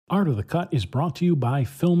Art of the Cut is brought to you by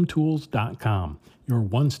FilmTools.com, your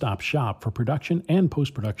one-stop shop for production and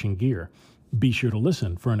post-production gear. Be sure to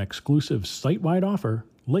listen for an exclusive site-wide offer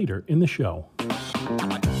later in the show.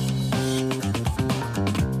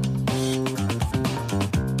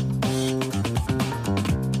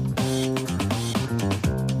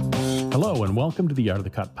 Hello and welcome to the Art of the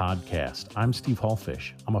Cut podcast. I'm Steve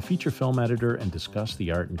Hallfish. I'm a feature film editor and discuss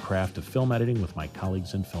the art and craft of film editing with my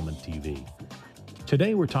colleagues in film and TV.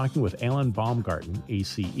 Today we're talking with Alan Baumgarten,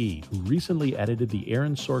 ACE, who recently edited the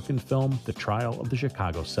Aaron Sorkin film The Trial of the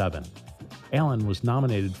Chicago 7. Alan was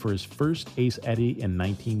nominated for his first Ace Eddie in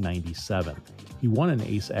 1997. He won an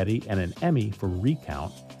Ace Eddie and an Emmy for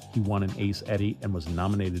Recount. He won an Ace Eddie and was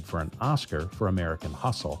nominated for an Oscar for American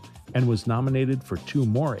Hustle, and was nominated for 2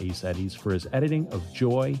 more Ace Eddies for his editing of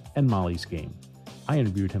Joy and Molly's Game. I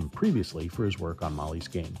interviewed him previously for his work on Molly's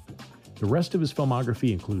Game. The rest of his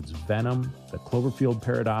filmography includes Venom, The Cloverfield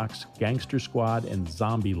Paradox, Gangster Squad, and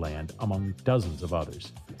Zombieland, among dozens of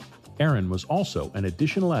others. Aaron was also an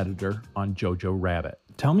additional editor on Jojo Rabbit.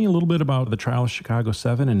 Tell me a little bit about The Trial of Chicago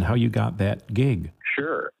 7 and how you got that gig.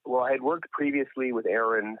 Sure. Well, I had worked previously with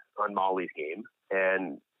Aaron on Molly's Game,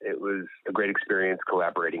 and it was a great experience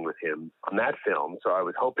collaborating with him on that film. So I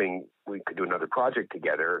was hoping we could do another project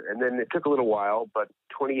together. And then it took a little while, but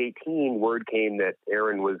 2018, word came that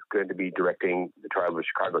Aaron was going to be directing The Trial of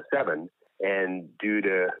Chicago 7. And due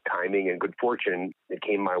to timing and good fortune, it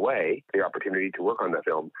came my way, the opportunity to work on the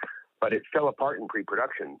film. But it fell apart in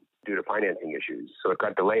pre-production due to financing issues. So it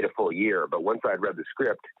got delayed a full year. But once I'd read the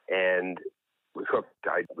script and was hooked,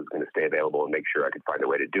 I was going to stay available and make sure I could find a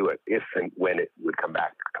way to do it if and when it would come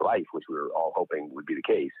back to life, which we were all hoping would be the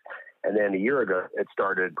case. And then a year ago, it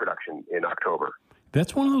started production in October.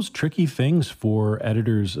 That's one of those tricky things for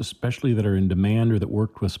editors, especially that are in demand or that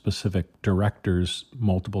worked with specific directors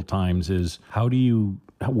multiple times, is how do you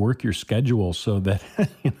work your schedule so that,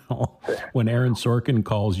 when Aaron Sorkin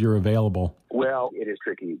calls, you're available? Well, it is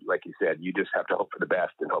tricky. Like you said, you just have to hope for the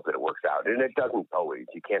best and hope that it works out. And it doesn't always.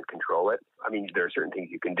 You can't control it. I mean, there are certain things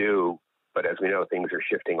you can do, but as we know, things are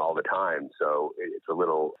shifting all the time. So it's a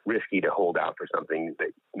little risky to hold out for something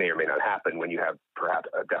that may or may not happen when you have perhaps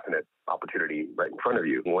a definite opportunity right in front of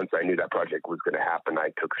you. Once I knew that project was going to happen,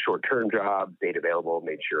 I took a short-term job, stayed available,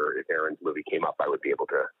 made sure if Aaron's movie came up, I would be able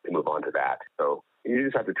to move on to that. So you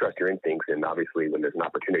just have to trust your instincts. And obviously, when there's an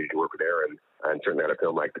opportunity to work with Aaron, and certainly on a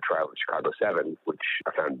film like The Trial of Chicago 7, which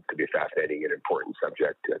I found to be a fascinating and important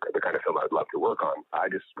subject, the kind of film I would love to work on, I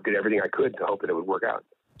just did everything I could to hope that it would work out.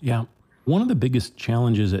 Yeah. One of the biggest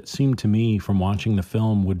challenges, it seemed to me from watching the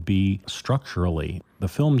film, would be structurally. The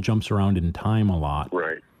film jumps around in time a lot.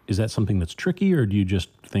 Right. Is that something that's tricky, or do you just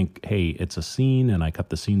think, hey, it's a scene and I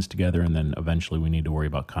cut the scenes together and then eventually we need to worry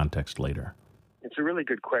about context later? It's a really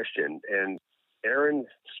good question. And Aaron's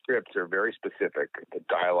scripts are very specific. The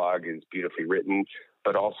dialogue is beautifully written,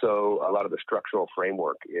 but also a lot of the structural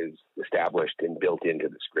framework is established and built into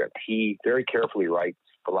the script. He very carefully writes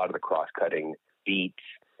a lot of the cross-cutting beats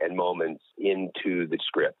and moments into the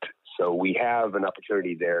script. So we have an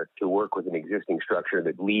opportunity there to work with an existing structure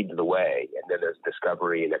that leads the way, and then there's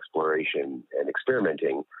discovery and exploration and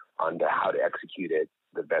experimenting on how to execute it,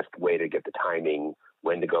 the best way to get the timing,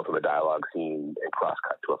 when to go from a dialogue scene and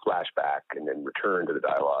cross-cut to a flashback and then return to the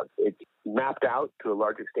dialogue. It's mapped out to a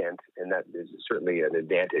large extent, and that is certainly an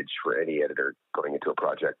advantage for any editor going into a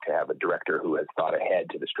project to have a director who has thought ahead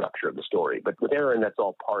to the structure of the story. But with Aaron, that's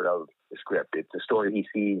all part of the script. It's a story he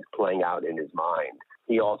sees playing out in his mind.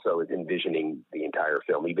 He also is envisioning the entire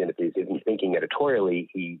film. Even if he isn't thinking editorially,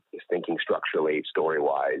 he is thinking structurally,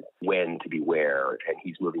 story-wise, when to be where, and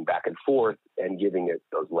he's moving back and forth and giving it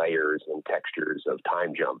those layers and textures of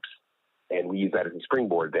time jumps. And we use that as a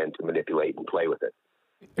springboard then to manipulate and play with it.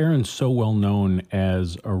 Aaron's so well known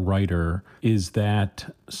as a writer. Is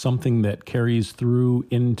that something that carries through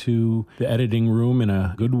into the editing room in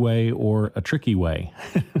a good way or a tricky way?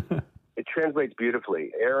 It translates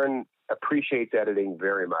beautifully. Aaron appreciates editing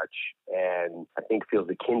very much and I think feels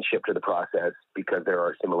a kinship to the process because there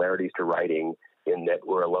are similarities to writing in that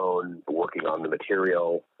we're alone working on the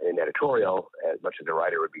material in editorial as much as a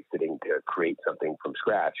writer would be sitting to create something from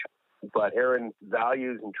scratch. But Aaron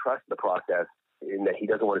values and trusts the process in that he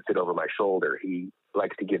doesn't want to sit over my shoulder. He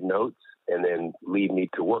likes to give notes and then leave me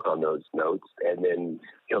to work on those notes. And then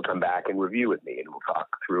he'll come back and review with me and we'll talk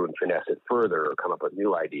through and finesse it further or come up with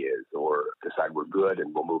new ideas or decide we're good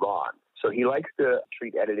and we'll move on. So he likes to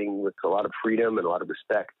treat editing with a lot of freedom and a lot of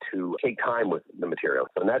respect to take time with the material.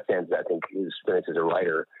 So in that sense, I think his experience as a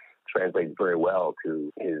writer translates very well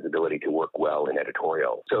to his ability to work well in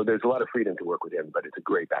editorial. So there's a lot of freedom to work with him, but it's a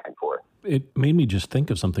great back and forth. It made me just think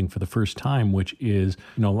of something for the first time, which is,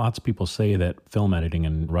 lots of people say that film editing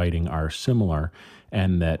and writing are similar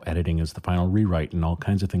and that editing is the final rewrite and all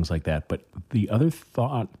kinds of things like that. But the other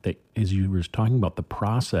thought that, as you were talking about the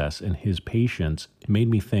process and his patience, it made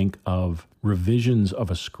me think of revisions of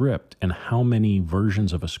a script and how many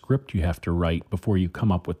versions of a script you have to write before you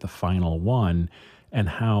come up with the final one, and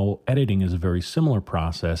how editing is a very similar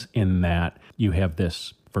process in that you have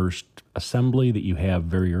this first assembly that you have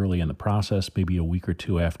very early in the process, maybe a week or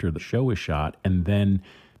two after the show is shot, and then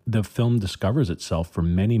the film discovers itself for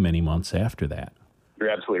many, many months after that. You're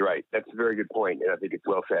absolutely right. That's a very good point, and I think it's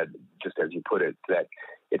well said, just as you put it, that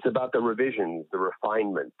it's about the revisions, the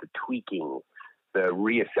refinement, the tweaking, the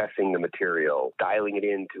reassessing the material, dialing it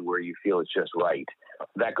in to where you feel it's just right.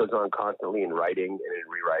 That goes on constantly in writing and in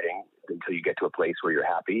rewriting until you get to a place where you're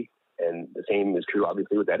happy. And the same is true,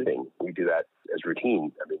 obviously, with editing. We do that as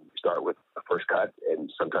routine. I mean, you start with a first cut,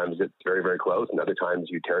 and sometimes it's very, very close, and other times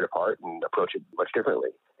you tear it apart and approach it much differently.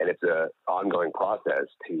 And it's an ongoing process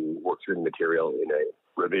to work through the material in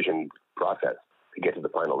a revision process to get to the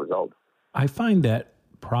final result. I find that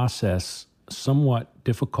process somewhat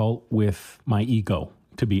difficult with my ego,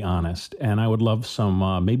 to be honest. And I would love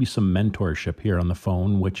some, maybe some mentorship here on the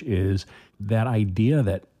phone, which is that idea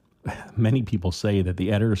that many people say that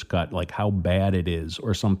the editor's cut, like how bad it is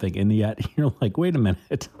or something. And yet you're like, wait a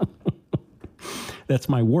minute, that's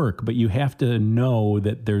my work. But you have to know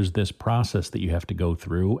that there's this process that you have to go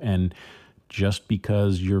through. And just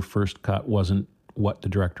because your first cut wasn't what the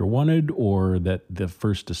director wanted, or that the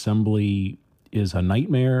first assembly is a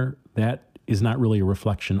nightmare, that is not really a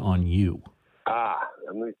reflection on you.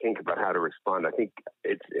 I'm going to think about how to respond. I think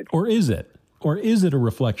it's Or is it? Or is it a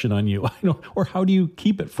reflection on you? Or how do you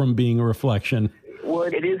keep it from being a reflection? Well,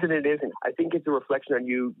 it is and it isn't. I think it's a reflection on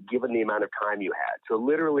you given the amount of time you had. So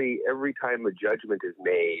literally every time a judgment is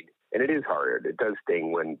made, and it is hard, it does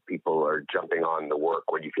sting when people are jumping on the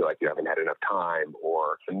work when you feel like you haven't had enough time,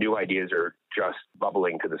 or new ideas are just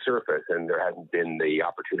bubbling to the surface and there hasn't been the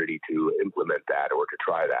opportunity to implement that or to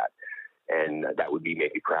try that. And that would be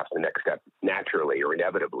maybe perhaps the next step naturally or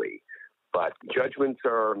inevitably. But judgments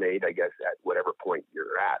are made, I guess, at whatever point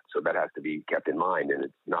you're at. So that has to be kept in mind. And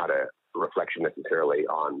it's not a reflection necessarily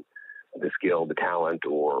on the skill, the talent,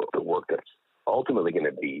 or the work that's ultimately going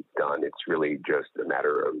to be done. It's really just a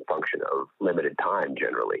matter of function of limited time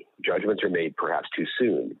generally. Judgments are made perhaps too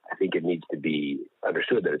soon. I think it needs to be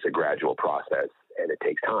understood that it's a gradual process and it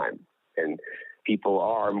takes time. And people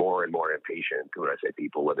are more and more impatient. When I say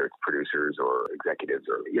people, whether it's producers or executives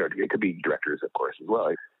or, it could be directors, of course, as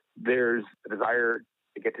well. There's a desire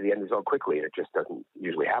to get to the end result quickly, and it just doesn't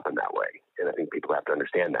usually happen that way. And I think people have to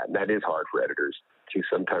understand that. And that is hard for editors to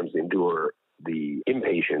sometimes endure the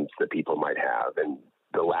impatience that people might have and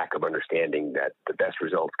the lack of understanding that the best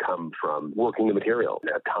results come from working the material,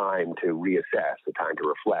 a time to reassess, a time to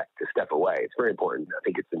reflect, to step away. It's very important. I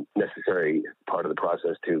think it's a necessary part of the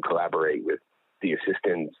process to collaborate with the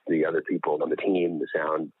assistants, the other people on the team, the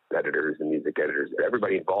sound editors and music editors.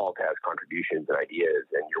 Everybody involved has contributions and ideas,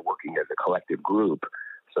 and you're working as a collective group.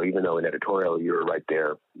 So even though in editorial you're right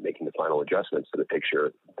there making the final adjustments to the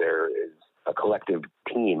picture, there is a collective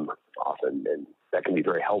team often, and that can be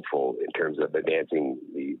very helpful in terms of advancing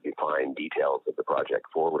the fine details of the project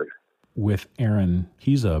forward. With Aaron,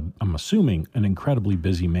 he's I'm assuming, an incredibly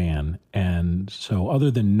busy man. And so other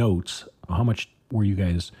than notes, how much were you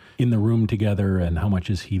guys in the room together, and how much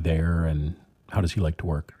is he there, and how does he like to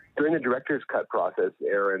work? During the director's cut process,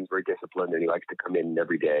 Aaron's very disciplined, and he likes to come in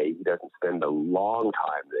every day. He doesn't spend a long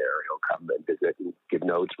time there. He'll come and visit and give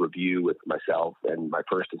notes, review with myself and my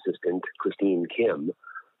first assistant, Christine Kim,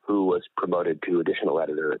 who was promoted to additional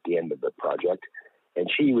editor at the end of the project.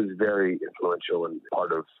 And she was very influential and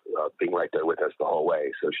part of being right there with us the whole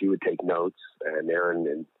way. So she would take notes, and Aaron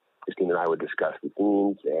and Christine and I would discuss the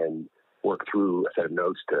scenes and work through a set of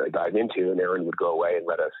notes to dive into, and Aaron would go away and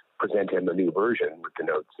let us present him a new version with the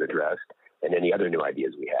notes addressed and any other new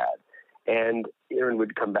ideas we had. And Aaron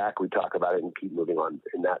would come back, we'd talk about it and keep moving on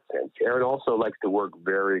in that sense. Aaron also likes to work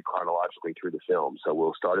very chronologically through the film. So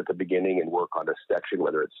we'll start at the beginning and work on a section,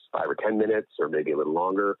 whether it's 5 or 10 minutes or maybe a little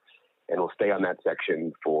longer, and we'll stay on that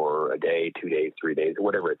section for a day, 2 days, 3 days,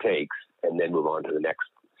 whatever it takes, and then move on to the next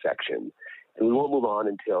section. And we won't move on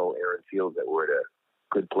until Aaron feels that we're at a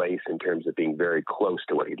good place in terms of being very close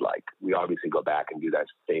to what he'd like. We obviously go back and do that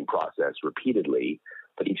same process repeatedly,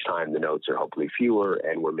 but each time the notes are hopefully fewer,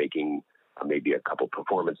 and we're making maybe a couple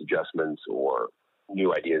performance adjustments or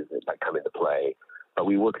new ideas that might come into play. But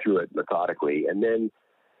we work through it methodically. And then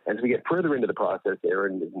As we get further into the process,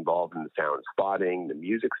 Aaron is involved in the sound spotting, the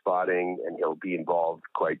music spotting, and he'll be involved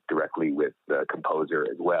quite directly with the composer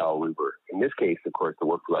as well. In this case, of course, the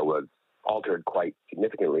workflow was altered quite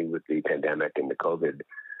significantly with the pandemic and the COVID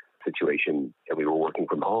situation, and we were working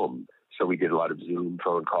from home. So we did a lot of Zoom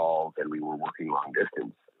phone calls, and we were working long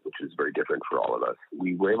distance, which is very different for all of us.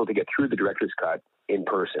 We were able to get through the director's cut in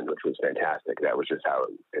person, which was fantastic. That was just how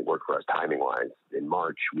it worked for us timing-wise. In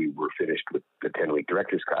March, we were finished with the 10-week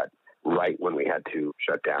director's cut right when we had to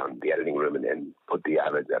shut down the editing room and then put the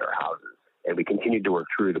avids at our houses. And we continued to work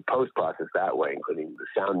through the post-process that way, including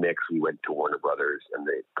the sound mix. We went to Warner Brothers, and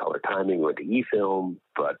the color timing went to eFilm.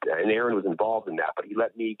 And Aaron was involved in that, but he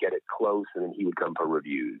let me get it close, and then he would come for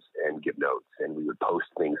reviews and give notes, and we would post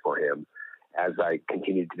things for him. As I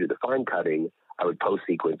continued to do the fine cutting, I would post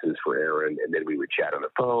sequences for Aaron, and then we would chat on the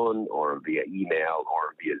phone or via email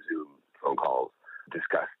or via Zoom phone calls,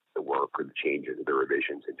 discuss the work or the changes or the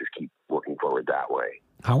revisions, and just keep working forward that way.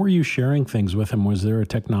 How were you sharing things with him? Was there a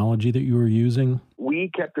technology that you were using?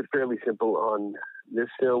 We kept it fairly simple on this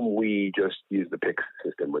film. We just used the Pix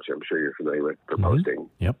system, which I'm sure you're familiar with, for posting.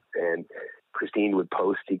 Yep. And Christine would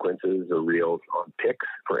post sequences or reels on Pix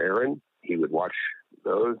for Aaron. He would watch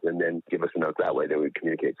those and then give us a note that way. Then we'd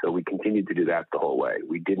communicate. So we continued to do that the whole way.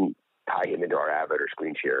 We didn't tie him into our Avid or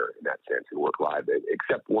screen share in that sense and work live,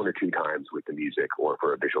 except one or two times with the music or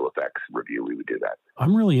for a visual effects review, we would do that.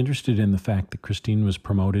 I'm really interested in the fact that Christine was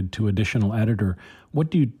promoted to additional editor. What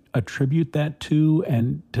do you attribute that to?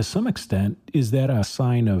 And to some extent, is that a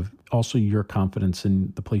sign of also your confidence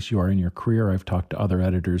in the place you are in your career? I've talked to other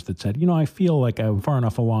editors that said, I feel like I'm far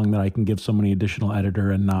enough along that I can give somebody additional editor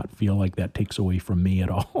and not feel like that takes away from me at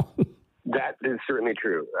all. That is certainly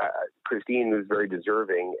true. Christine was very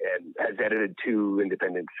deserving and has edited 2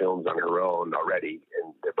 independent films on her own already,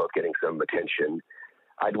 and they're both getting some attention.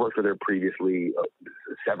 I'd worked with her previously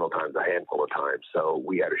several times, a handful of times. So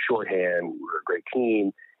we had a shorthand, we were a great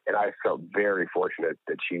team, and I felt very fortunate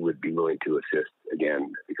that she would be willing to assist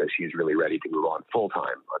again because she's really ready to move on full-time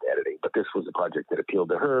on editing. But this was a project that appealed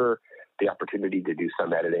to her. The opportunity to do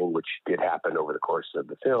some editing, which did happen over the course of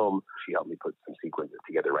the film. She helped me put some sequences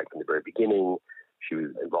together right from the very beginning. She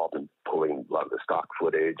was involved in pulling a lot of the stock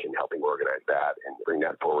footage and helping organize that and bring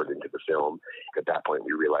that forward into the film. At that point,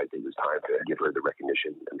 we realized it was time to give her the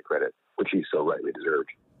recognition and the credit, which she so rightly deserved.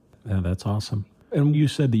 Yeah, that's awesome. And you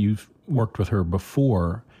said that you've worked with her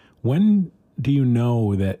before. When do you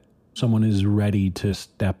know that someone is ready to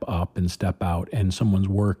step up and step out and someone's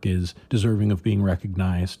work is deserving of being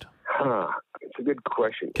recognized? It's a good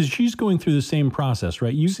question. Because she's going through the same process,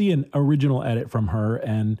 right? You see an original edit from her,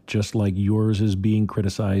 and just like yours is being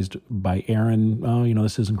criticized by Aaron,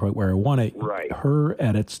 this isn't quite where I want it. Right. Her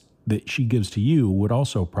edits that she gives to you would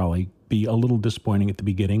also probably be a little disappointing at the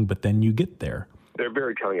beginning, but then you get there. They're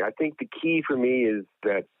very telling. I think the key for me is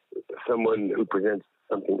that someone who presents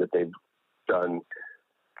something that they've done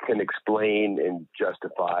can explain and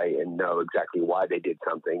justify and know exactly why they did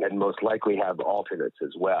something, and most likely have alternates as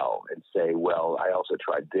well and say, well, I also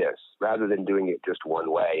tried this, rather than doing it just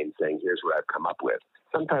one way and saying, here's what I've come up with.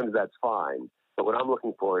 Sometimes that's fine, but what I'm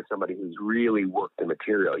looking for is somebody who's really worked the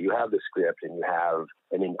material. You have the script and you have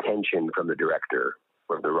an intention from the director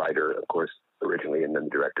or the writer, of course, originally, and then the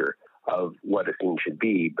director, of what a scene should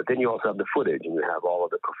be. But then you also have the footage and you have all of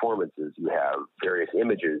the performances. You have various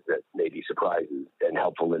images that may be surprises and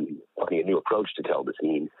helpful in finding a new approach to tell the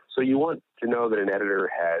scene. So you want to know that an editor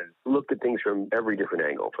has looked at things from every different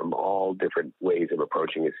angle, from all different ways of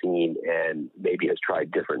approaching a scene, and maybe has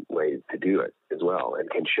tried different ways to do it as well, and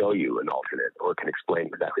can show you an alternate or can explain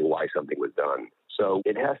exactly why something was done. So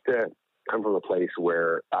it has to come from a place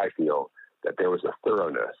where I feel that there was a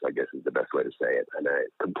thoroughness, I guess is the best way to say it, and a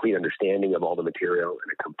complete understanding of all the material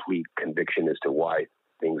and a complete conviction as to why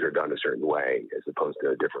things are done a certain way as opposed to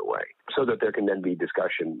a different way, so that there can then be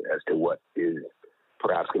discussion as to what is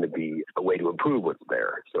perhaps going to be a way to improve what's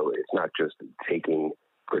there. So it's not just taking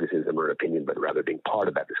criticism or an opinion, but rather being part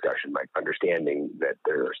of that discussion, like understanding that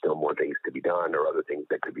there are still more things to be done or other things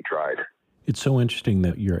that could be tried. It's so interesting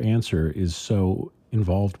that your answer is so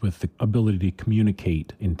involved with the ability to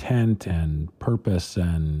communicate intent and purpose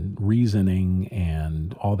and reasoning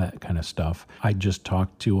and all that kind of stuff. I just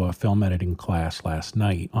talked to a film editing class last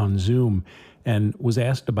night on Zoom and was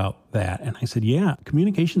asked about that. And I said, yeah,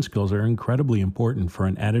 communication skills are incredibly important for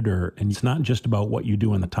an editor. And it's not just about what you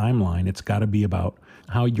do in the timeline. It's got to be about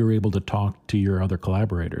how you're able to talk to your other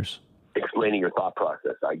collaborators. Explaining your thought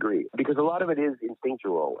process, I agree. Because a lot of it is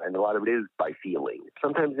instinctual and a lot of it is by feeling.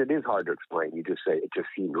 Sometimes it is hard to explain. You just say it just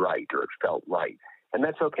seemed right or it felt right. And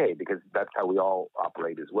that's okay because that's how we all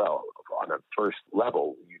operate as well. On a first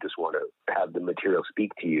level, you just want to have the material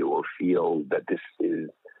speak to you or feel that this is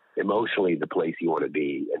emotionally the place you want to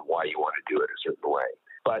be and why you want to do it a certain way.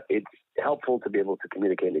 But it's helpful to be able to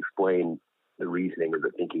communicate and explain the reasoning or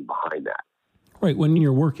the thinking behind that. Right. When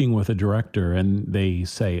you're working with a director and they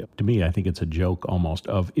say, to me, I think it's a joke almost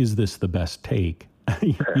of, is this the best take?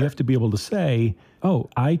 You have to be able to say, oh,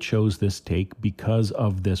 I chose this take because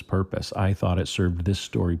of this purpose. I thought it served this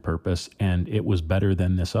story purpose, and it was better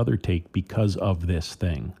than this other take because of this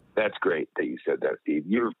thing. That's great that you said that, Steve.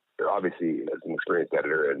 You're obviously, as an experienced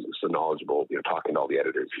editor and so knowledgeable, talking to all the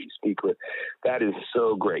editors you speak with, that is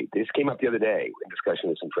so great. This came up the other day in discussion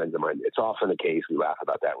with some friends of mine. It's often the case, we laugh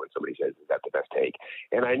about that when somebody says, is that the best take?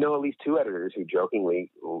 And I know at least two editors who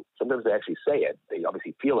jokingly, sometimes they actually say it. They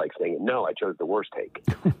obviously feel like saying it. No, I chose the worst take.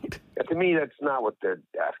 And to me, that's not what they're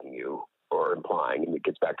asking you or implying. And it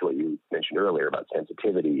gets back to what you mentioned earlier about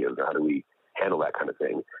sensitivity of how do we handle that kind of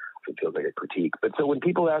thing. It feels like a critique. But so when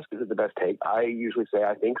people ask, is it the best take? I usually say,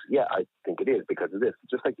 I think it is because of this.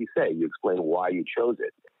 Just like you say, you explain why you chose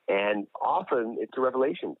it. And often it's a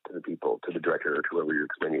revelation to the people, to the director or to whoever you're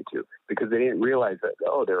explaining it to, because they didn't realize that,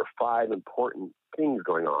 there are 5 important things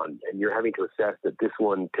going on, and you're having to assess that this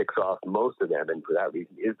one ticks off most of them, and for that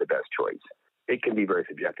reason is the best choice. It can be very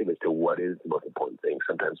subjective as to what is the most important thing.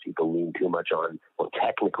 Sometimes people lean too much on,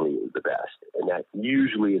 technically is the best, and that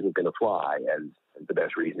usually isn't going to fly as the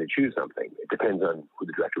best reason to choose something. It depends on who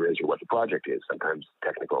the director is or what the project is. Sometimes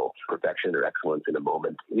technical perfection or excellence in a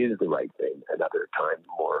moment is the right thing. Another time,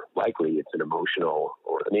 more likely, it's an emotional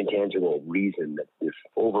or an intangible reason that this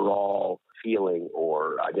overall feeling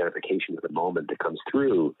or identification of the moment that comes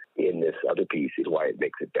through in this other piece is why it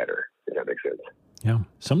makes it better. Does that make sense? Yeah.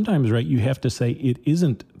 Sometimes, right, you have to say it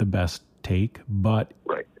isn't the best take, but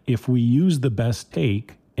right. If we use the best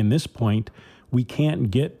take in this point, we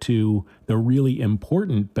can't get to the really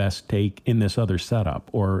important best take in this other setup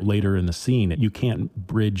or later in the scene. You can't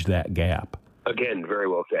bridge that gap. Again, very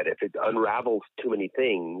well said. If it unravels too many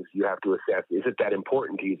things, you have to assess, is it that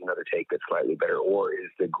important to use another take that's slightly better, or is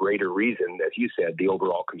the greater reason, as you said, the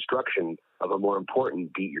overall construction of a more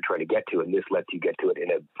important beat you're trying to get to, and this lets you get to it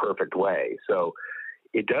in a perfect way. So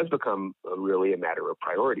it does become really a matter of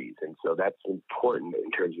priorities. And so that's important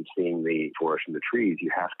in terms of seeing the forest from the trees.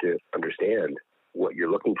 You have to understand what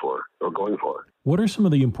you're looking for or going for. What are some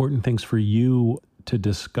of the important things for you to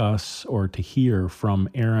discuss or to hear from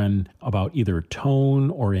Aaron about either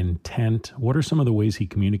tone or intent? What are some of the ways he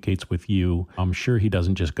communicates with you? I'm sure he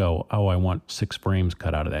doesn't just go, I want 6 frames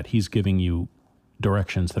cut out of that. He's giving you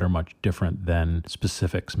directions that are much different than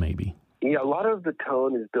specifics, maybe. Yeah, a lot of the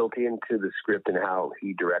tone is built into the script and how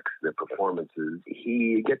he directs the performances.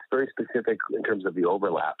 He gets very specific in terms of the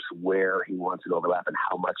overlaps, where he wants an overlap and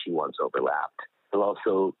how much he wants overlapped. He'll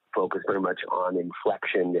also focus very much on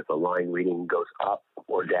inflection. If a line reading goes up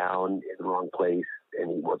or down in the wrong place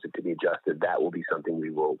and he wants it to be adjusted, that will be something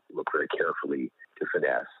we will look very carefully to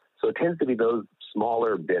finesse. So it tends to be those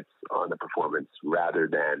smaller bits on the performance rather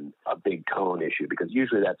than a big tone issue, because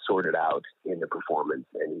usually that's sorted out in the performance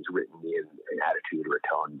and he's written in an attitude or a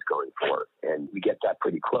tone he's going for. And we get that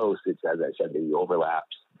pretty close. It's, as I said, the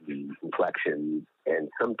overlaps, the inflections, and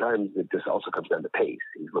sometimes it just also comes down to pace.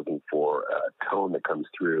 He's looking for a tone that comes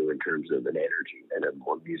through in terms of an energy and a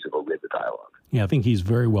more musical rhythm dialogue. Yeah, I think he's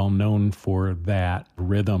very well known for that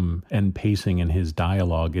rhythm and pacing in his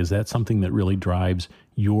dialogue. Is that something that really drives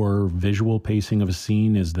your visual pacing of a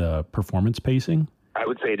scene, is the performance pacing? I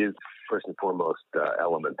would say it is first and foremost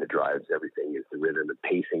element that drives everything is the rhythm and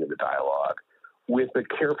pacing of the dialogue, with a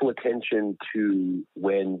careful attention to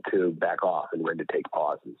when to back off and when to take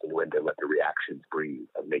pauses and when to let the reactions breathe,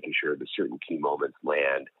 and making sure that certain key moments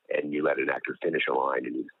land and you let an actor finish a line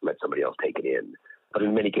and you let somebody else take it in. But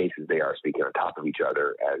in many cases, they are speaking on top of each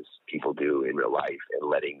other, as people do in real life, and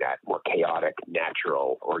letting that more chaotic,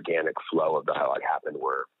 natural, organic flow of dialogue happen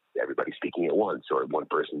where everybody's speaking at once, or one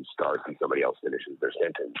person starts and somebody else finishes their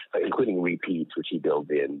sentence, including repeats, which he builds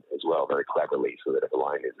in as well very cleverly, so that if a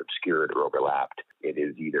line is obscured or overlapped, it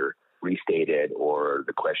is either restated or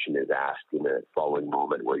the question is asked in a following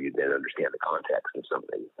moment where you then understand the context of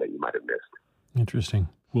something that you might have missed. Interesting.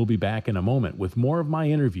 We'll be back in a moment with more of my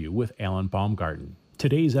interview with Alan Baumgarten.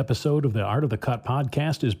 Today's episode of the Art of the Cut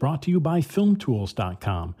podcast is brought to you by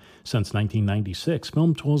FilmTools.com. Since 1996,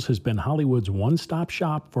 FilmTools has been Hollywood's one-stop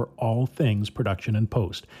shop for all things production and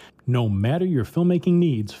post. No matter your filmmaking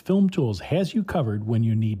needs, FilmTools has you covered when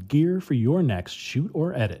you need gear for your next shoot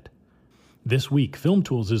or edit. This week, Film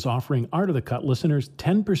Tools is offering Art of the Cut listeners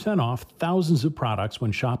 10% off thousands of products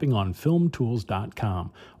when shopping on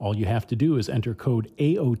filmtools.com. All you have to do is enter code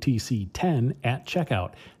AOTC10 at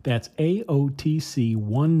checkout. That's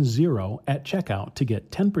AOTC10 at checkout to get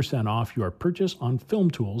 10% off your purchase on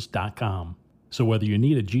filmtools.com. So whether you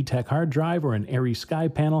need a G-Tech hard drive or an Aries Sky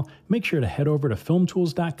panel, make sure to head over to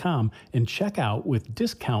filmtools.com and check out with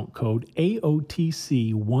discount code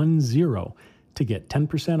AOTC10 to get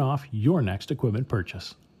 10% off your next equipment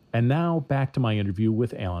purchase. And now back to my interview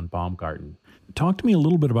with Alan Baumgarten. Talk to me a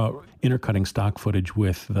little bit about intercutting stock footage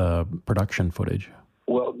with the production footage.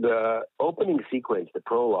 Well, the opening sequence, the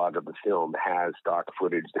prologue of the film, has stock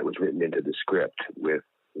footage that was written into the script with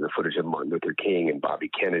the footage of Martin Luther King and Bobby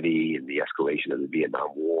Kennedy and the escalation of the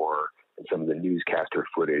Vietnam War and some of the newscaster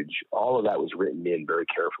footage. All of that was written in very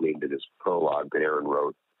carefully into this prologue that Aaron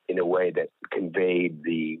wrote in a way that conveyed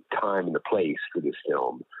the time and the place for this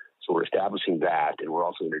film. So we're establishing that, and we're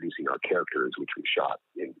also introducing our characters, which we shot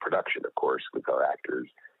in production, of course, with our actors,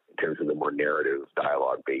 in terms of the more narrative,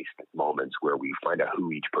 dialogue-based moments where we find out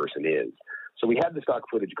who each person is. So we had the stock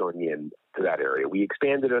footage going in to that area. We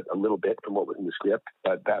expanded it a little bit from what was in the script,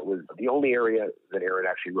 but that was the only area that Aaron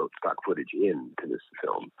actually wrote stock footage into this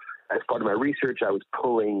film. As part of my research, I was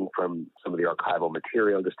pulling from some of the archival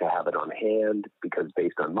material just to have it on hand, because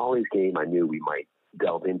based on Molly's Game, I knew we might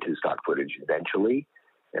delve into stock footage eventually.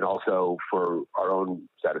 And also for our own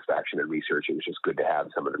satisfaction and research, it was just good to have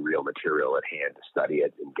some of the real material at hand to study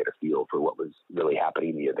it and get a feel for what was really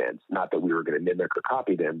happening in the events. Not that we were going to mimic or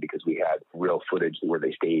copy them, because we had real footage where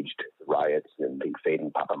they staged riots, and Big Fade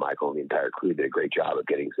and Papa Michael and the entire crew did a great job of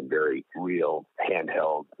getting some very real,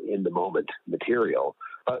 handheld, in-the-moment material.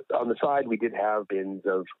 But on the side, we did have bins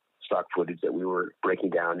of stock footage that we were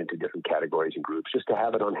breaking down into different categories and groups just to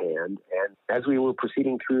have it on hand. And as we were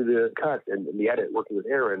proceeding through the cut and the edit, working with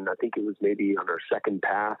Aaron, I think it was maybe on our second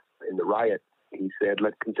pass in the riot, he said,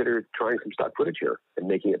 let's consider trying some stock footage here and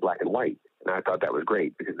making it black and white. And I thought that was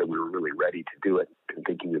great, because we were really ready to do it and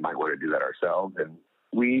thinking we might want to do that ourselves. And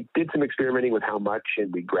we did some experimenting with how much,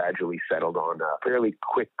 and we gradually settled on a fairly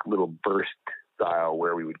quick little burst style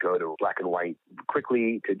where we would go to black and white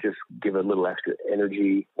quickly to just give a little extra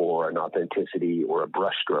energy or an authenticity or a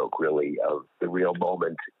brushstroke, really, of the real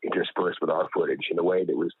moment interspersed with our footage in a way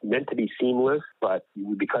that was meant to be seamless, but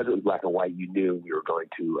because it was black and white, you knew we were going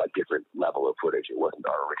to a different level of footage. It wasn't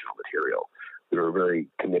our original material. We were very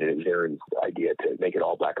committed in Aaron's idea to make it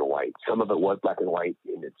all black and white. Some of it was black and white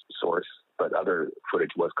in its source, but other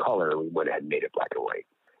footage was color, and we went ahead and made it black and white.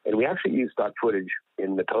 And we actually used stock footage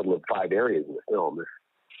in the total of 5 areas in the film.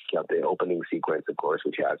 Got the opening sequence, of course,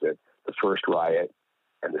 which has it. The first riot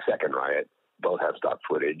and the second riot both have stock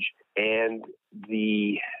footage. And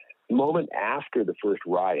the moment after the first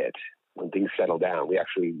riot, when things settle down, we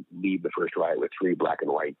actually leave the first riot with 3 black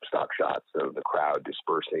and white stock shots of the crowd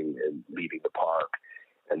dispersing and leaving the park.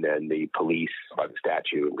 And then the police by the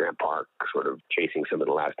statue in Grant Park sort of chasing some of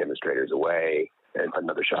the last demonstrators away. And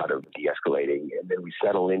another shot of de-escalating. And then we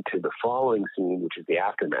settle into the following scene, which is the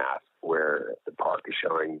aftermath, where the park is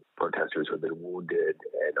showing protesters who have been wounded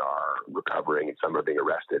and are recovering, and some are being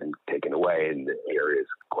arrested and taken away, and the area is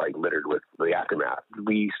quite littered with the aftermath.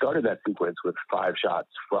 We started that sequence with 5 shots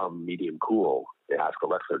from Medium Cool, the Haskell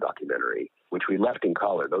Wexler documentary, which we left in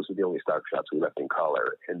color. Those are the only stock shots we left in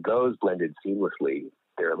color, and those blended seamlessly.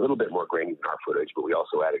 They're a little bit more grainy than our footage, but we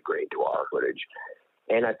also added grain to our footage.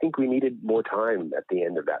 And I think we needed more time at the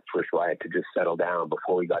end of that first riot to just settle down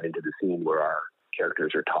before we got into the scene where our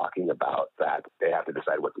characters are talking about that they have to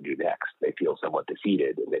decide what to do next. They feel somewhat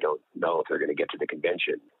defeated, and they don't know if they're going to get to the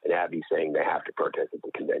convention. And Abby's saying they have to protest at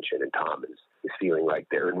the convention, and Tom is feeling like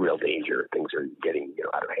they're in real danger. Things are getting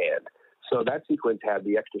out of hand. So that sequence had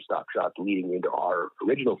the extra stock shots leading into our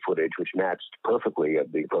original footage, which matched perfectly of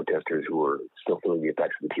the protesters who were still feeling the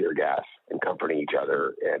effects of the tear gas and comforting each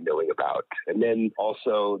other and milling about. And then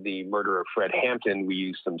also the murder of Fred Hampton, we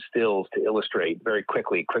used some stills to illustrate very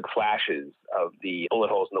quickly, quick flashes of the bullet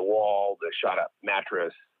holes in the wall, the shot-up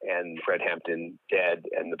mattress, and Fred Hampton dead,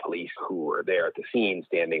 and the police who were there at the scene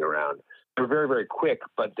standing around. They were very, very quick,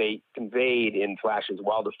 but they conveyed in flashes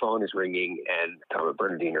while the phone is ringing and Tom and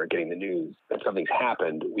Bernadine are getting the news that something's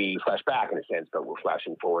happened. We flash back in a sense, but we're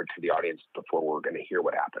flashing forward to the audience before we're going to hear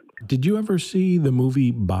what happened. Did you ever see the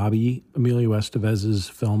movie Bobby, Emilio Estevez's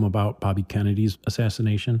film about Bobby Kennedy's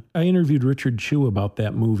assassination? I interviewed Richard Chew about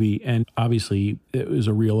that movie, and obviously it was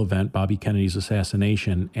a real event, Bobby Kennedy's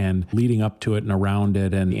assassination, and leading up to it and around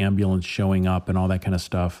it and the ambulance showing up and all that kind of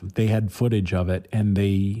stuff. They had footage of it, and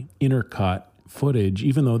they intercut footage,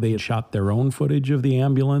 even though they had shot their own footage of the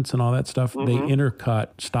ambulance and all that stuff, they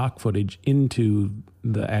intercut stock footage into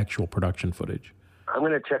the actual production footage. I'm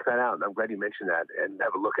going to check that out. I'm glad you mentioned that and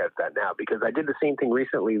have a look at that now, because I did the same thing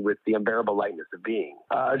recently with The Unbearable Lightness of Being.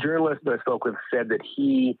 A journalist that I spoke with said that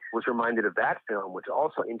he was reminded of that film, which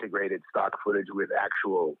also integrated stock footage with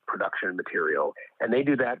actual production material. And they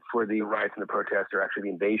do that for the riots and the protests, or actually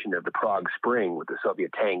the invasion of the Prague Spring with the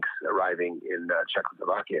Soviet tanks arriving in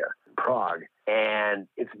Czechoslovakia, Prague. And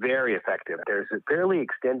it's very effective. There's a fairly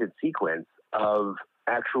extended sequence of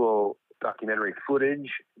actual documentary footage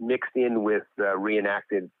mixed in with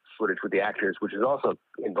reenacted footage with the actors, which is also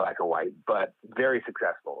in black and white, but very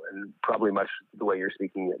successful, and probably much the way you're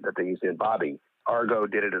speaking that they used in Bobby. Argo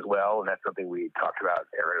did it as well, and that's something we talked about.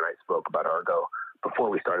 Aaron and I spoke about Argo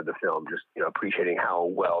before we started the film, just appreciating how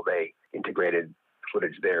well they integrated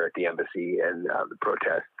footage there at the embassy and the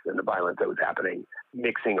protests and the violence that was happening,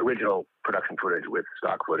 mixing original production footage with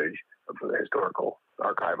stock footage from the historical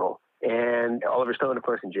archival. And Oliver Stone, of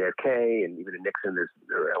course, in JFK, and even in Nixon,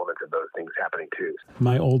 there are elements of those things happening too.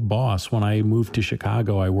 My old boss, when I moved to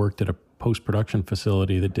Chicago, I worked at a post-production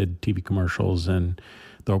facility that did TV commercials and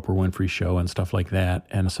the Oprah Winfrey Show and stuff like that,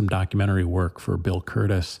 and some documentary work for Bill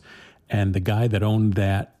Curtis. And the guy that owned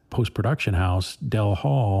that post-production house, Del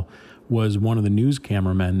Hall, was one of the news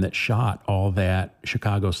cameramen that shot all that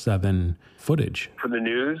Chicago 7 footage. For the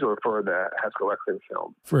news or for the Haskell Lexington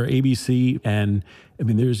film? For ABC. And I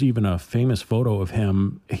mean, there's even a famous photo of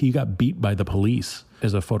him. He got beat by the police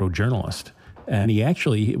as a photojournalist. And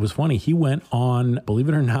it was funny, he went on, believe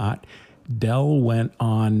it or not, Del went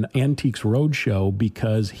on Antiques Roadshow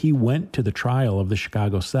because he went to the trial of the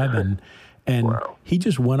Chicago 7. And wow. He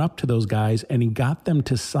just went up to those guys and he got them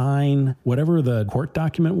to sign whatever the court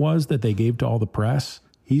document was that they gave to all the press.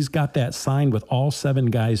 He's got that signed with all 7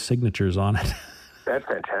 guys' signatures on it. That's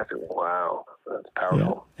fantastic. Wow. That's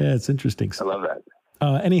powerful. Yeah, it's interesting. I love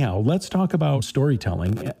that. Anyhow, let's talk about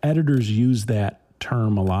storytelling. Editors use that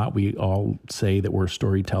term a lot. We all say that we're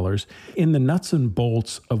storytellers. In the nuts and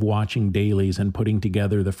bolts of watching dailies and putting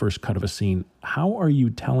together the first cut of a scene, how are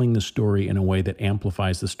you telling the story in a way that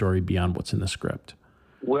amplifies the story beyond what's in the script?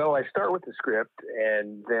 Well, I start with the script,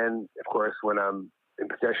 and then, of course, when I'm in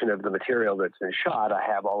possession of the material that's been shot, I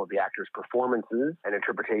have all of the actors' performances and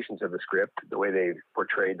interpretations of the script, the way they've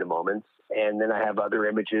portrayed the moments. And then I have other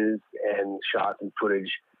images and shots and footage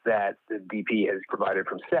that the DP has provided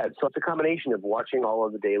from set. So it's a combination of watching all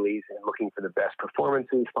of the dailies and looking for the best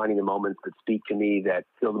performances, finding the moments that speak to me, that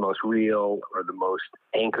feel the most real or the most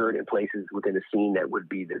anchored in places within a scene that would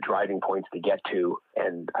be the driving points to get to.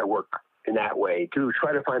 And I work in that way to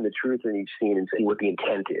try to find the truth in each scene and see what the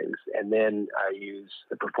intent is. And then I use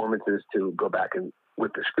the performances to go back and,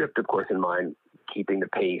 with the script, of course, in mind, keeping the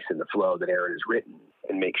pace and the flow that Aaron has written,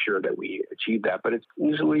 and make sure that we achieve that. But it's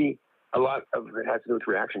usually a lot of it has to do with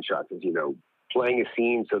reaction shots, as you know, playing a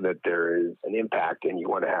scene so that there is an impact and you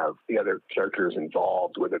want to have the other characters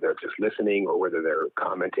involved, whether they're just listening or whether they're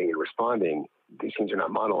commenting and responding. These scenes are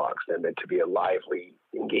not monologues. They're meant to be a lively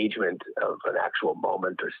engagement of an actual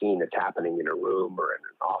moment or scene that's happening in a room or in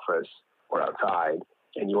an office or outside.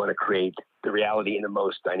 And you want to create the reality in the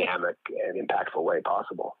most dynamic and impactful way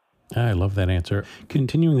possible. I love that answer.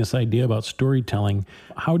 Continuing this idea about storytelling,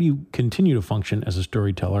 how do you continue to function as a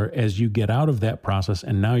storyteller as you get out of that process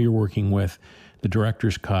and now you're working with the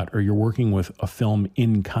director's cut, or you're working with a film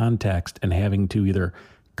in context and having to either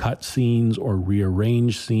cut scenes or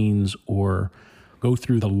rearrange scenes or go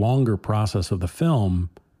through the longer process of the film?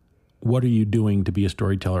 What are you doing to be a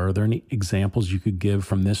storyteller? Are there any examples you could give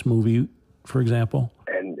from this movie, for example?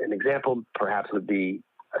 And an example perhaps would be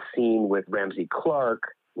a scene with Ramsey Clark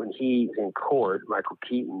when he's in court, Michael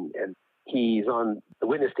Keaton, and he's on the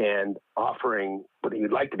witness stand offering what he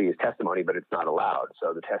would like to be his testimony, but it's not allowed.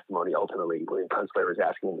 So the testimony ultimately, William Kunstler is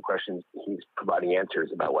asking him the questions, he's providing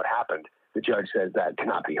answers about what happened. The judge says that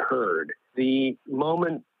cannot be heard. The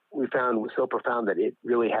moment we found was so profound that it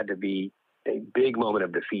really had to be a big moment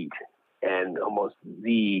of defeat and almost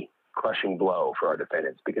the crushing blow for our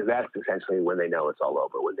defendants, because that's essentially when they know it's all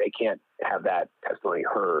over. When they can't have that testimony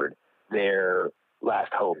heard, their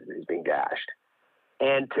last hope is being dashed.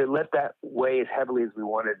 And to let that weigh as heavily as we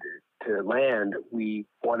wanted to land, we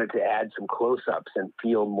wanted to add some close-ups and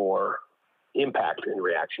feel more impact in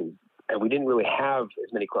reactions. And we didn't really have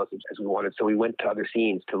as many close-ups as we wanted, so we went to other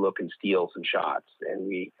scenes to look and steal some shots. And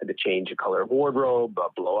we had to change the color of wardrobe,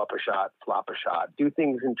 blow up a shot, flop a shot, do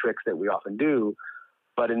things and tricks that we often do.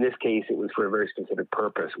 But in this case, it was for a very specific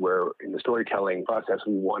purpose where in the storytelling process,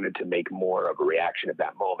 we wanted to make more of a reaction at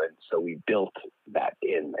that moment. So we built that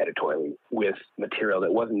in editorially with material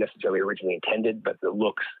that wasn't necessarily originally intended, but the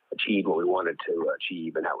looks achieved what we wanted to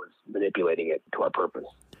achieve, and that was manipulating it to our purpose.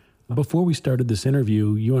 Before we started this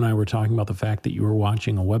interview, you and I were talking about the fact that you were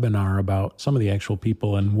watching a webinar about some of the actual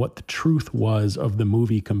people and what the truth was of the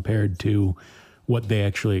movie compared to what they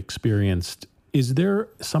actually experienced. Is there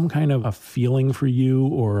some kind of a feeling for you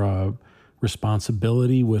or a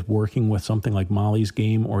responsibility with working with something like Molly's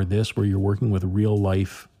Game or this, where you're working with real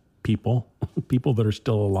life people, people that are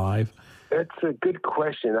still alive? That's a good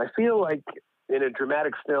question. I feel like in a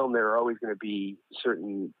dramatic film, there are always going to be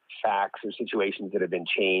certain facts or situations that have been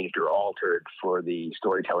changed or altered for the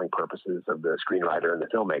storytelling purposes of the screenwriter and the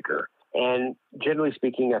filmmaker. And generally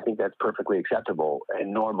speaking, I think that's perfectly acceptable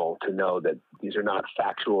and normal to know that these are not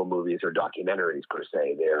factual movies or documentaries per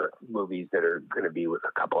se. They're movies that are going to be with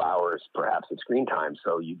a couple hours perhaps of screen time.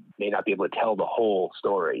 So you may not be able to tell the whole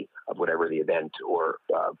story of whatever the event or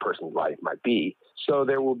person's life might be. So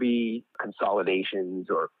there will be consolidations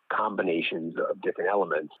or combinations of different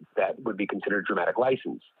elements that would be considered dramatic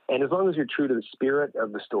license. And as long as you're true to the spirit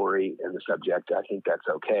of the story and the subject, I think that's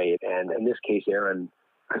okay. And in this case, Aaron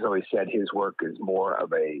has always said his work is more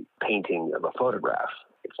of a painting of a photograph.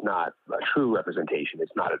 It's not a true representation.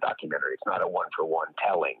 It's not a documentary. It's not a one-for-one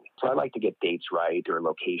telling. So I like to get dates right or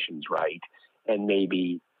locations right. And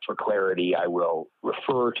maybe for clarity, I will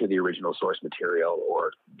refer to the original source material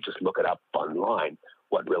or just look it up online,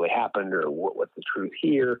 what really happened or what's the truth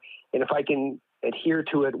here. And if I can adhere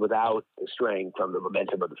to it without straying from the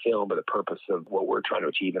momentum of the film or the purpose of what we're trying to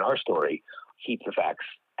achieve in our story, keep the facts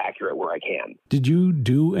accurate where I can. Did you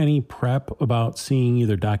do any prep about seeing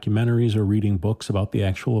either documentaries or reading books about the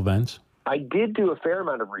actual events? I did do a fair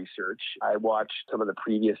amount of research. I watched some of the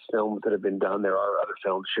previous films that have been done. There are other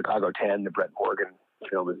films. Chicago 10, the Brett Morgan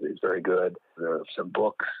film is very good. There are some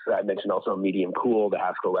books. I mentioned also Medium Cool, the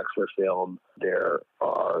Haskell Wexler film. There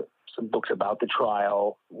are some books about the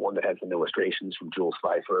trial. One that has some illustrations from Jules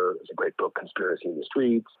Pfeiffer. There's a great book, Conspiracy in the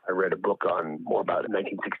Streets. I read a book on more about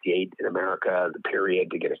 1968 in America, the period,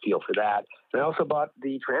 to get a feel for that. And I also bought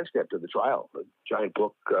the transcript of the trial, the giant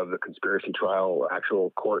book of the conspiracy trial,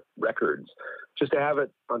 actual court records, just to have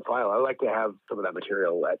it on file. I like to have some of that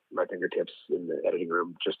material at my fingertips in the editing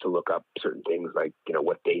room just to look up certain things like,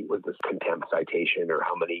 what date was this contempt citation or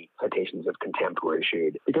how many citations of contempt were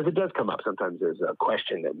issued. Because it does come up. Sometimes there's a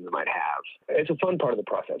question that you might have. It's a fun part of the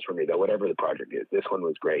process for me, though, whatever the project is. This one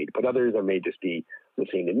was great. But others, I may just be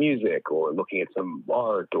listening to music or looking at some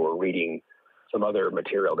art or reading some other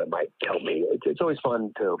material that might help me. It's always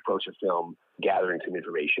fun to approach a film, gathering some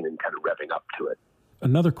information and kind of revving up to it.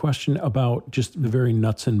 Another question about just the very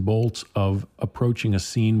nuts and bolts of approaching a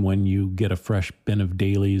scene when you get a fresh bin of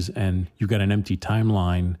dailies and you've got an empty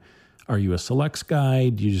timeline. Are you a selects guy?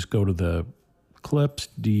 Do you just go to the clips?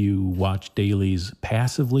 Do you watch dailies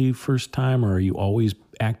passively first time, or are you always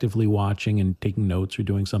actively watching and taking notes or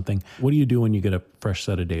doing something? What do you do when you get a fresh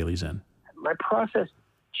set of dailies in? My process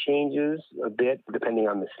changes a bit depending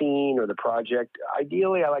on the scene or the project.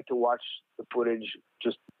 Ideally, I like to watch the footage,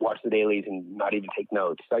 just watch the dailies and not even take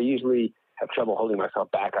notes. I usually have trouble holding myself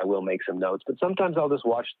back. I will make some notes, but sometimes I'll just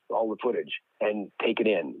watch all the footage and take it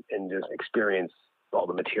in and just experience all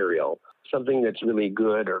the material. Something that's really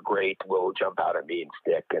good or great will jump out at me and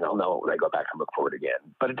stick, and I'll know it when I go back and look for it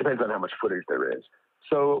again. But it depends on how much footage there is.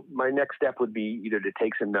 So my next step would be either to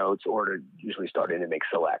take some notes or to usually start in and make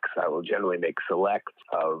selects. I will generally make selects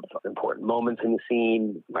of important moments in the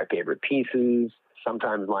scene, my favorite pieces,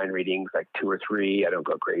 sometimes line readings, like 2 or 3. I don't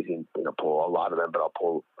go crazy and pull a lot of them, but I'll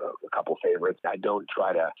pull a couple favorites. I don't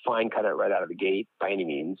try to fine cut it right out of the gate by any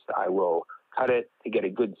means. I will cut it to get a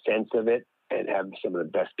good sense of it and have some of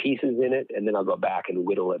the best pieces in it, and then I'll go back and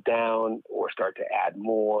whittle it down or start to add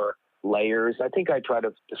more layers. I think I try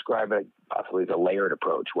to describe it possibly as a layered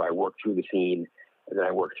approach where I work through the scene and then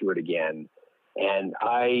I work through it again. And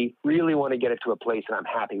I really want to get it to a place that I'm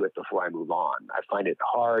happy with before I move on. I find it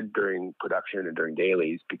hard during production and during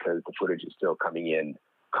dailies because the footage is still coming in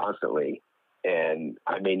constantly, and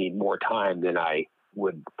I may need more time than I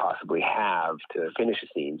would possibly have to finish a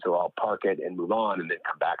scene. So I'll park it and move on and then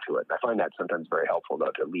come back to it. And I find that sometimes very helpful,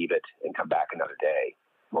 though, to leave it and come back another day,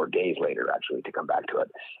 more days later, actually, to come back to it.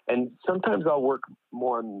 And sometimes I'll work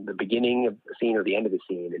more on the beginning of the scene or the end of the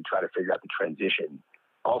scene and try to figure out the transition.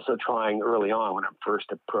 Also trying early on when I'm first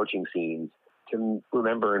approaching scenes to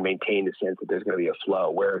remember and maintain the sense that there's going to be a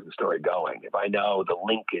flow. Where is the story going? If I know the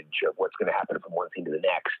linkage of what's going to happen from one scene to the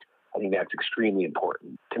next, I think that's extremely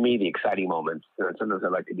important. To me, the exciting moments, and sometimes I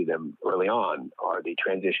like to do them early on, are the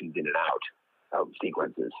transitions in and out.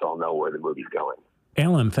 sequences, so I'll know where the movie's going.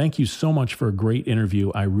 Alan, thank you so much for a great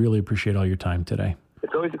interview. I really appreciate all your time today.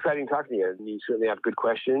 It's always exciting talking to you, and you certainly have good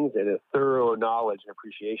questions and a thorough knowledge and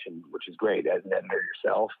appreciation, which is great as an editor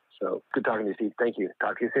yourself. So good talking to you, Steve. Thank you.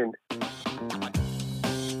 Talk to you soon.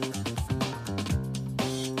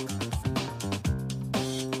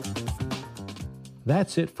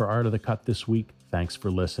 That's it for Art of the Cut this week. Thanks for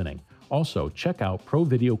listening. Also, check out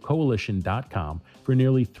ProVideoCoalition.com for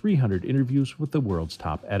nearly 300 interviews with the world's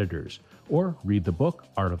top editors. Or read the book,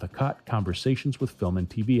 Art of the Cut, Conversations with Film and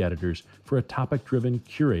TV Editors for a topic-driven,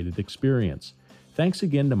 curated experience. Thanks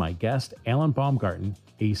again to my guest, Alan Baumgarten,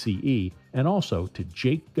 ACE, and also to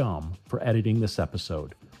Jake Gum for editing this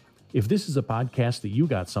episode. If this is a podcast that you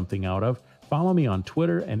got something out of, follow me on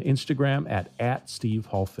Twitter and Instagram at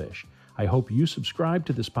 @SteveHallfish. I hope you subscribe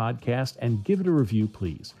to this podcast and give it a review,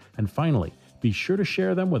 please. And finally, be sure to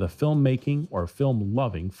share them with a filmmaking or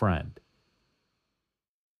film-loving friend.